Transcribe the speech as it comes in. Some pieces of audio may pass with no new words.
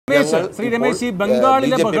ശ്രീ രമേശ്, ഈ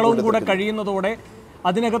ബംഗാളിലെ ബഹളവും കൂടെ കഴിയുന്നതോടെ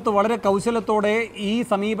അതിനകത്ത് വളരെ കൗശലത്തോടെ ഈ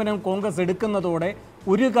സമീപനം കോൺഗ്രസ് എടുക്കുന്നതോടെ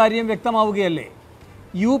ഒരു കാര്യം വ്യക്തമാവുകയല്ലേ,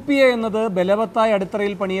 UPA എന്നത് ബലവത്തായ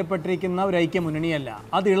അടിത്തറയിൽ പണിയപ്പെട്ടിരിക്കുന്ന ഒരു ഐക്യമുന്നണിയല്ല.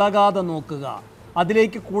 അത് ഇളകാതെ നോക്കുക,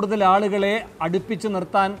 അതിലേക്ക് കൂടുതൽ ആളുകളെ അടുപ്പിച്ച്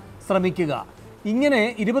നിർത്താൻ ശ്രമിക്കുക. ഇങ്ങനെ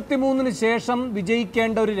 23-ന് ശേഷം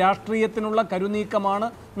വിജയിക്കേണ്ട ഒരു രാഷ്ട്രീയത്തിനുള്ള കരുനീക്കമാണ്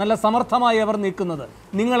നല്ല സമർത്ഥമായി അവർ നീക്കുന്നത്.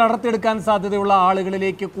 നിങ്ങൾ അടർത്തെടുക്കാൻ സാധ്യതയുള്ള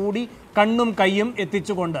ആളുകളിലേക്ക് കൂടി കണ്ണും കൈയും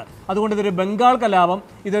എത്തിച്ചുകൊണ്ട്. അതുകൊണ്ട് ഇതൊരു ബംഗാൾ കലാപം,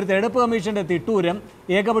 ഇതൊരു തെരഞ്ഞെടുപ്പ് കമ്മീഷന്റെ തിട്ടൂരം,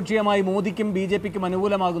 ഏകപക്ഷീയമായി മോദിക്കും BJPക്കും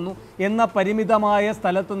അനുകൂലമാകുന്നു എന്ന പരിമിതമായ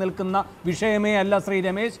സ്ഥലത്ത് നിൽക്കുന്ന വിഷയമേ അല്ല ശ്രീ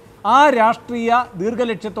രമേശ്. ആ രാഷ്ട്രീയ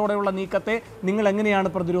ദീർഘലക്ഷ്യത്തോടെയുള്ള നീക്കത്തെ നിങ്ങൾ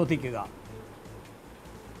എങ്ങനെയാണ് പ്രതിരോധിക്കുക?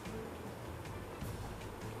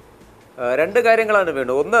 രണ്ട് കാര്യങ്ങളാണ്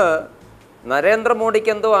വേണ്ടത്. ഒന്ന്,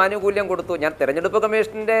 നരേന്ദ്രമോദിക്ക് എന്തോ ആനുകൂല്യം കൊടുത്തു. ഞാൻ തെരഞ്ഞെടുപ്പ്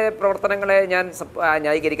കമ്മീഷൻ്റെ പ്രവർത്തനങ്ങളെ ഞാൻ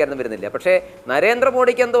ന്യായീകരിക്കാനൊന്നും വരുന്നില്ല. പക്ഷേ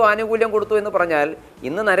നരേന്ദ്രമോദിക്ക് എന്തോ ആനുകൂല്യം കൊടുത്തു എന്ന് പറഞ്ഞാൽ,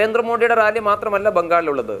 ഇന്ന് നരേന്ദ്രമോദിയുടെ റാലി മാത്രമല്ല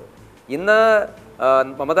ബംഗാളിലുള്ളത്. ഇന്ന്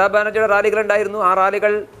മമതാ ബാനർജിയുടെ റാലികളുണ്ടായിരുന്നു. ആ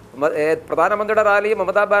റാലികൾ, പ്രധാനമന്ത്രിയുടെ റാലിയും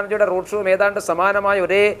മമതാ ബാനർജിയുടെ റോഡ് ഷോയും ഏതാണ്ട് സമാനമായ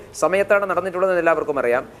ഒരേ സമയത്താണ് നടന്നിട്ടുള്ളതെന്ന് എല്ലാവർക്കും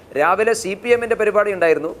അറിയാം. രാവിലെ CPMൻ്റെ പരിപാടി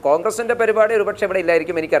ഉണ്ടായിരുന്നു. കോൺഗ്രസിൻ്റെ പരിപാടി ഒരുപക്ഷെ ഇവിടെ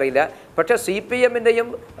ഇല്ലായിരിക്കും, എനിക്കറിയില്ല. പക്ഷേ CPMൻ്റെയും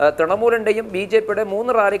തൃണമൂലിൻ്റെയും BJPയുടെ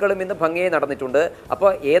 3 റാലികളും ഇന്ന് ഭംഗിയായി നടന്നിട്ടുണ്ട്.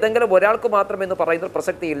 അപ്പോൾ ഏതെങ്കിലും ഒരാൾക്ക് മാത്രം എന്ന് പറയുന്നത്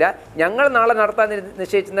പ്രസക്തിയില്ല. ഞങ്ങൾ നാളെ നടത്താൻ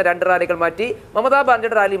നിശ്ചയിച്ചിരുന്ന 2 റാലികൾ മാറ്റി, മമതാ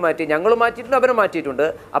ബാനർജിയുടെ റാലി മാറ്റി, ഞങ്ങളും മാറ്റിയിട്ടുണ്ട്, അവരും മാറ്റിയിട്ടുണ്ട്.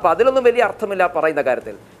 അപ്പോൾ അതിലൊന്നും വലിയ അർത്ഥമില്ല പറയുന്ന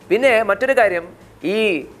കാര്യത്തിൽ. പിന്നെ മറ്റൊരു കാര്യം, ഈ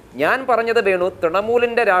ഞാൻ പറഞ്ഞത് വേണു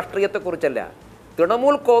തൃണമൂലിൻ്റെ രാഷ്ട്രീയത്തെക്കുറിച്ചല്ല,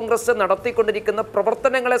 തൃണമൂൽ കോൺഗ്രസ് നടത്തിക്കൊണ്ടിരിക്കുന്ന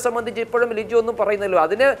പ്രവർത്തനങ്ങളെ സംബന്ധിച്ച് ഇപ്പോഴും ലിജു ഒന്നും പറയുന്നില്ലോ.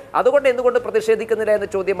 അതുകൊണ്ട് എന്തുകൊണ്ട് പ്രതിഷേധിക്കുന്നില്ല എന്ന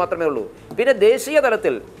ചോദ്യം മാത്രമേ ഉള്ളൂ. പിന്നെ ദേശീയ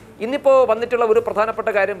തലത്തിൽ ഇന്നിപ്പോൾ വന്നിട്ടുള്ള ഒരു പ്രധാനപ്പെട്ട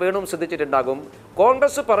കാര്യം വേണുവും ശ്രദ്ധിച്ചിട്ടുണ്ടാകും.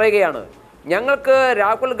 കോൺഗ്രസ് പറയുകയാണ്, ഞങ്ങൾക്ക്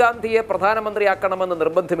രാഹുൽ ഗാന്ധിയെ പ്രധാനമന്ത്രിയാക്കണമെന്ന്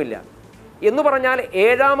നിർബന്ധമില്ല എന്ന് പറഞ്ഞാൽ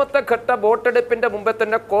 7ാമത്തെ ഘട്ട വോട്ടെടുപ്പിൻ്റെ മുമ്പേ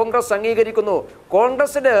തന്നെ കോൺഗ്രസ് അംഗീകരിക്കുന്നു.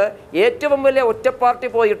 കോൺഗ്രസ്സിന് ഏറ്റവും വലിയ ഒറ്റപ്പാർട്ടി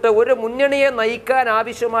പോയിട്ട് ഒരു മുന്നണിയെ നയിക്കാൻ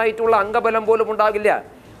ആവശ്യമായിട്ടുള്ള അംഗബലം പോലും ഉണ്ടാകില്ല.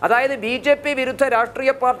 അതായത് BJP വിരുദ്ധ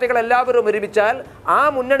രാഷ്ട്രീയ പാർട്ടികൾ എല്ലാവരും ഒരുമിച്ചാൽ ആ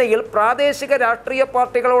മുന്നണിയിൽ പ്രാദേശിക രാഷ്ട്രീയ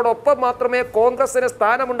പാർട്ടികളോടൊപ്പം മാത്രമേ കോൺഗ്രസിന്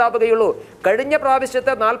സ്ഥാനമുണ്ടാവുകയുള്ളൂ. കഴിഞ്ഞ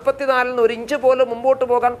പ്രാവശ്യത്തെ 44-ന് 1 ഇഞ്ച് പോലും മുമ്പോട്ട്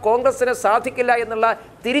പോകാൻ കോൺഗ്രസിന് സാധിക്കില്ല എന്നുള്ള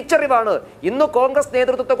തിരിച്ചറിവാണ് ഇന്ന് കോൺഗ്രസ്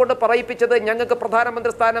നേതൃത്വത്തെ കൊണ്ട് പറയിപ്പിച്ചത്. ഞങ്ങൾക്ക്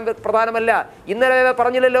പ്രധാനമന്ത്രി സ്ഥാനം പ്രധാനമല്ല. ഇന്നലെ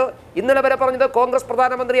പറഞ്ഞില്ലല്ലോ, ഇന്നലെ വരെ പറഞ്ഞത് കോൺഗ്രസ്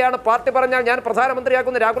പ്രധാനമന്ത്രിയാണ്, പാർട്ടി പറഞ്ഞാൽ ഞാൻ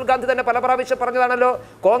പ്രധാനമന്ത്രിയാകുന്നു. രാഹുൽ ഗാന്ധി തന്നെ പല പ്രാവശ്യം പറഞ്ഞതാണല്ലോ,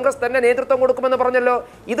 കോൺഗ്രസ് തന്നെ നേതൃത്വം കൊടുക്കുമെന്ന് പറഞ്ഞല്ലോ.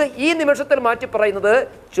 ഇത് ഈ നിമിഷത്തിൽ മാറ്റി പറയുന്നത്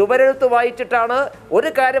ചുവരെഴുത്ത് വായിച്ചിട്ടാണ്. ഒരു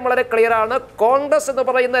കാര്യം വളരെ ക്ലിയറാണ്, കോൺഗ്രസ് എന്ന്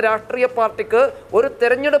പറയുന്ന രാഷ്ട്രീയ പാർട്ടിക്ക് ഒരു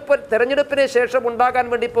തെരഞ്ഞെടുപ്പിന് ശേഷം ഉണ്ടാകാൻ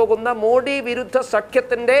വേണ്ടി പോകുന്ന മോഡി വിരുദ്ധ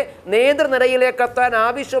സഖ്യത്തിന്റെ നേതൃനിരയിലേക്ക് എത്താൻ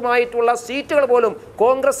ആവശ്യമായിട്ടുള്ള സീറ്റുകൾ പോലും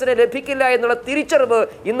കോൺഗ്രസിന് ലഭിക്കില്ല എന്നുള്ള തിരിച്ചറിവ്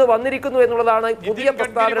ഇന്ന് വന്നിരിക്കുന്നു എന്നുള്ളതാണ് പുതിയ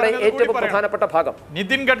പ്രസ്താവനയുടെ ഏറ്റവും പ്രധാനപ്പെട്ട ഭാഗം.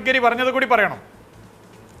 നിതിൻ ഗഡ്കരി പറഞ്ഞത് കൂടി പറയണം.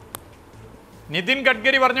 നിതിൻ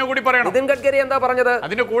ഗഡ്കരി എന്താ പറഞ്ഞത്?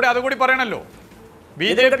 അതിന്റെ കൂടെ അതുകൂടി പറയണല്ലോ.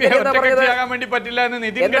 BJP ഒറ്റക്കക്ഷിയാകാൻ വേണ്ടി പറ്റില്ല എന്ന്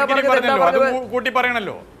നിതിൻ ഗഡ്കരി പറഞ്ഞല്ലോ, അതും കൂട്ടി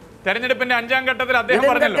പറയണല്ലോ. തെരഞ്ഞെടുപ്പിന്റെ 5ാം ഘട്ടത്തിൽ അദ്ദേഹം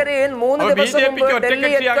പറഞ്ഞല്ലോ, BJPക്ക്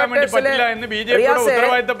ഒറ്റക്കക്ഷിയാകാൻ വേണ്ടി പറ്റില്ല എന്ന് BJPയുടെ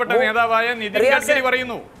ഉത്തരവാദിത്തപ്പെട്ട നേതാവായ നിതിൻ ഗഡ്കരി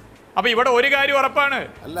പറയുന്നു. അപ്പൊ ഇവിടെ ഒരു കാര്യം ഉറപ്പാണ്,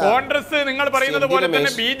 കോൺഗ്രസ് നിങ്ങൾ പറയുന്നത് പോലെ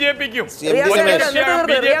തന്നെ BJPക്കും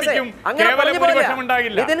കേവലം ഭൂരിപക്ഷം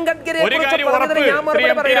ഉണ്ടാകില്ല. ഒരു കാര്യം ഉറപ്പ്,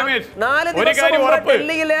 ഒരു കാര്യം ഉറപ്പ്,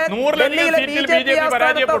 100-ലധികം സീറ്റിൽ BJP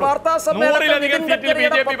പരാജയപ്പെടും. 100-ലധികം സീറ്റിൽ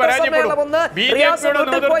BJP പരാജയപ്പെടും. BJPയുടെ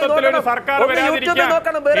നേതൃത്വത്തിൽ ഒരു സർക്കാർ വരാതിരിക്കാൻ ഏത്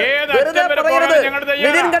അറ്റം വരെ പോരാൻ ഞങ്ങൾ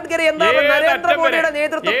തയ്യാറാണ്. നരേന്ദ്രമോദിയുടെ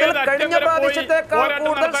നേതൃത്വത്തിൽ കഴിഞ്ഞ പ്രാവശ്യത്തെക്കാൾ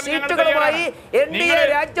കൂടുതൽ സീറ്റുകളുമായി NDA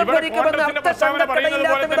രാജ്യം ഭരിക്കുമെന്ന്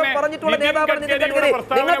അർത്ഥശങ്കയില്ലാത്തവരും പറഞ്ഞിട്ടുള്ള നേതാവാണ് നിതിൻ ഗഡ്കരി.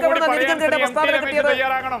 നിങ്ങൾക്ക് എവിടെ നിതിൻ ഗഡ്കരിയുടെ പ്രസ്താവന കിട്ടിയത്?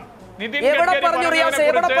 എവിടെ പറഞ്ഞു റിയാസെ?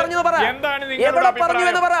 എവിടെ പറഞ്ഞു എന്ന് പറ. എവിടെ പറഞ്ഞു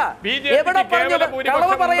എന്ന് പറ. എവിടെ പറഞ്ഞു?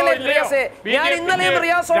 കളവ് പറയല്ലേ റിയാസെ? ഞാൻ ഇന്നലെയും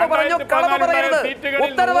റിയാസോട് പറഞ്ഞു, കളവ് പറയരുത്.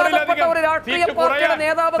 ഉത്തരവാദിത്തപ്പെട്ട ഒരു രാഷ്ട്രീയ പാർട്ടിയുടെ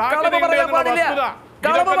നേതാവ് കളവ് പറയാൻ പാടില്ല.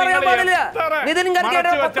 കളവ് പറയാൻ പാടില്ല. നിതിൻ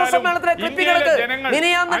ഗഡ്കരിയുടെ പത്രസമ്മേളനത്തിലെ ക്ലിപ്പിംഗ് എടുത്ത്,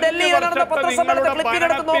 മിനിയാന്ന് ഡൽഹിയിൽ നടന്ന പത്രസമ്മേളനത്തിലെ ക്ലിപ്പിംഗ്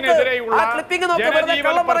എടുത്ത് നോക്ക്. ആ ക്ലിപ്പിംഗ് നോക്ക്. വെറുതെ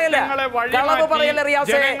കള്ളം പറയല്ല, കളവ് പറയല്ല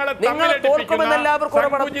റിയാസെ. നിങ്ങൾ തോൽക്കുമെന്ന് എല്ലാവർക്കും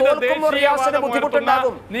ഉറപ്പാണ്. തോൽക്കുമ്പോൾ റിയാസിന്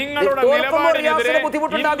ബുദ്ധിമുട്ടുണ്ടാകും, തോൽക്കുമ്പോൾ റിയാസിന്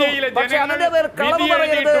ബുദ്ധിമുട്ടുണ്ടാകും. പക്ഷെ അതിന്റെ പേർ കളവ്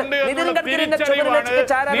പറയരുത്. നിതിൻ ഗഡ്കരിന്റെ ചുമതലയിലേക്ക്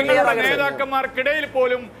ചാരാൻ നേതാക്കന്മാർക്കിടയിൽ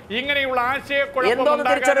പോലും ഇങ്ങനെയുള്ള ആശയക്കുഴപ്പം എന്തോന്ന്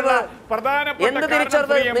തിരിച്ചറിവ്? എന്ത്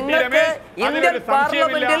തിരിച്ചറിവ്? നിങ്ങൾക്ക്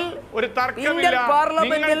ഇന്ത്യൻ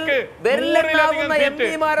പാർലമെന്റിൽ ബെല്ലെണ്ണാവുന്ന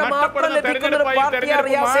MPമാരെ മാത്രം ലഭിക്കുന്ന ഒരു പാർട്ടി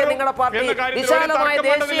അറിയാസേ നിങ്ങളുടെ പാർട്ടി. വിശാലമായ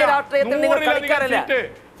ദേശീയ രാഷ്ട്രീയത്തിൽ നിങ്ങൾ കളിക്കാറില്ല.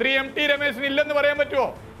 ശ്രീ MT രമേശിന് ഇല്ലെന്ന് പറയാൻ പറ്റുമോ?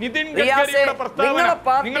 നിതിൻ ഗഡ്കരിയുടെ പ്രസ്താവന,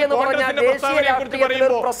 നിങ്ങൾ കോൺഗ്രസിന്റെ പ്രസ്താവനയെ കുറിച്ച്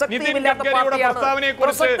പറയുമ്പോൾ നിതിൻ ഗഡ്കരിയുടെ പ്രസ്താവനയെ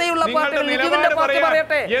കുറിച്ച് നിങ്ങളുടെ നിലപാട് പറയാൻ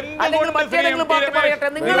എന്തുകൊണ്ട് ശ്രീ എം ടി രമേശ്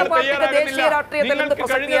നിങ്ങൾ തയ്യാറാകുന്നില്ല? നിങ്ങൾക്ക്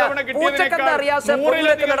കഴിഞ്ഞ തവണ കിട്ടിയതിനേക്കാൾ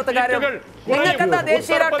 100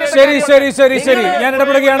 ശരി ശരി ശരി ശരി ഞാൻ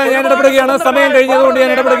ഇടപെടുകയാണ്. സമയം കഴിഞ്ഞതുകൊണ്ട്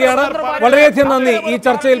ഞാൻ ഇടപെടുകയാണ്. വളരെയധികം നന്ദി. ഈ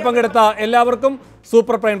ചർച്ചയിൽ പങ്കെടുത്ത എല്ലാവർക്കും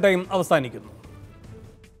സൂപ്പർ പ്രൈം ടൈം അവസാനിക്കുന്നു.